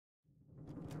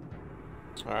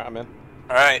Alright, I'm in.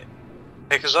 Alright,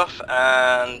 take us off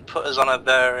and put us on a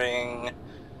bearing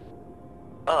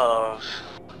of...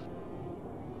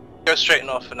 Go straight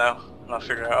north for now, and I'll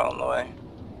figure it out on the way.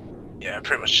 Yeah,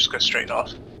 pretty much just go straight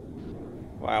north.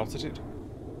 What altitude?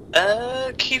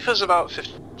 Keep us about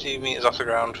 50 meters off the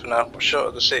ground for now. We're short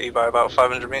of the city by about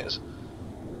 500 meters.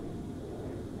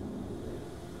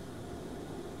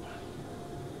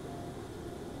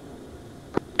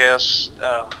 Chaos,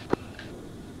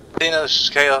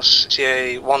 Dinos, Chaos,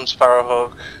 TA1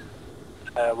 Sparrowhawk,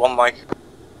 1 mic.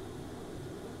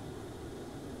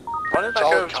 Why did I go?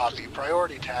 Solid copy.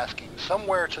 Priority tasking.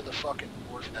 Somewhere to the fucking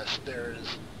northwest there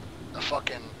is a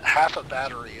fucking half a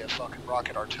battery of fucking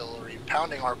rocket artillery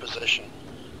pounding our position.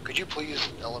 Could you please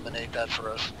eliminate that for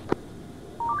us?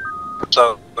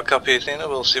 So, a copy, Athena,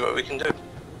 we'll see what we can do.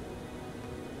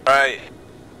 Right.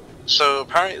 So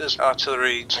apparently there's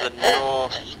artillery to the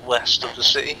northwest of the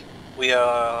city. We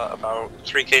are about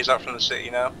 3 k's out from the city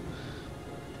now.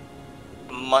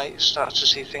 Might start to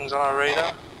see things on our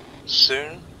radar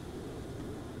soon.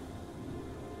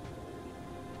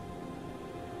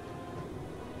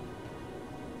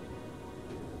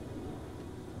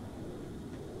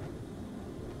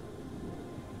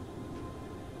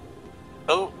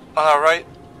 Oh, on our right,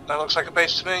 that looks like a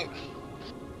base to me.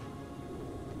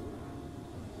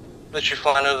 Literally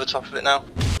flying over the top of it now.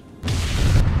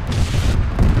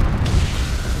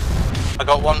 I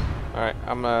got one. Alright,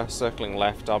 I'm circling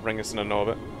left. I'll bring us in an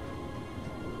orbit.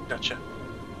 Gotcha.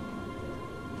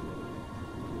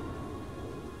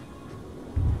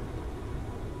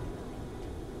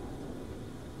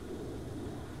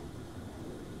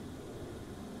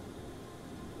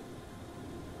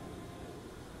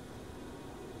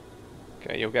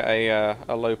 Okay, you'll get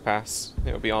a low pass.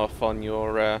 It'll be off on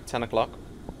your 10 o'clock.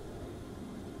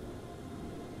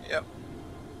 Yep.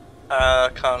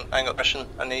 Can't angle pressure.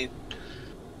 I need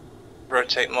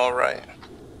rotate more right.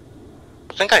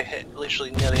 I think I hit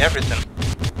literally nearly everything.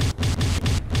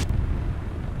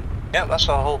 Yep, that's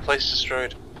our whole place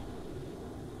destroyed.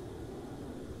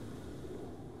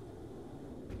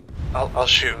 I'll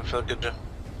shoot him for the good job.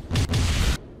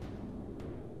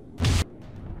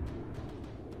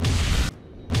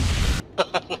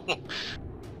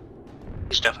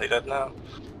 He's definitely dead now.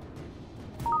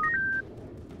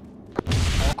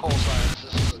 All call signs,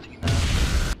 this is Athena.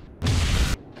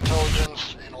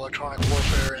 Intelligence and electronic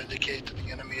warfare indicate that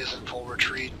the enemy is in full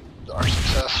retreat. Our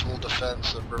successful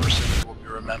defense of River City will be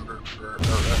remembered for,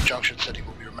 or Junction City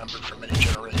will be remembered for many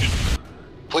generations.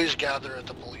 Please gather at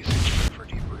the police HQ for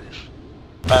debrief.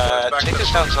 Take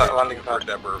us down to that landing pad.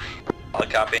 I'll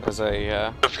copy. There's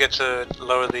a Don't forget to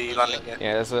lower the landing gear.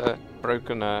 yeah, there's a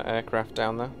broken aircraft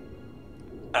down there.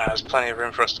 There's plenty of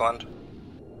room for us to land.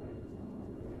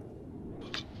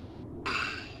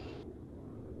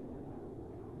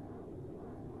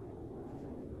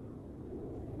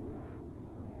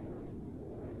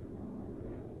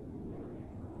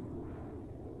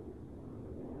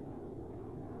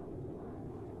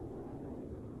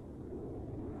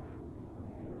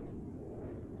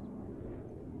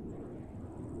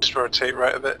 Just rotate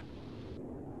right a bit.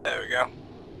 There we go.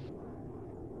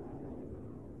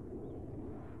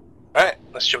 Alright,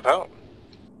 let's jump out.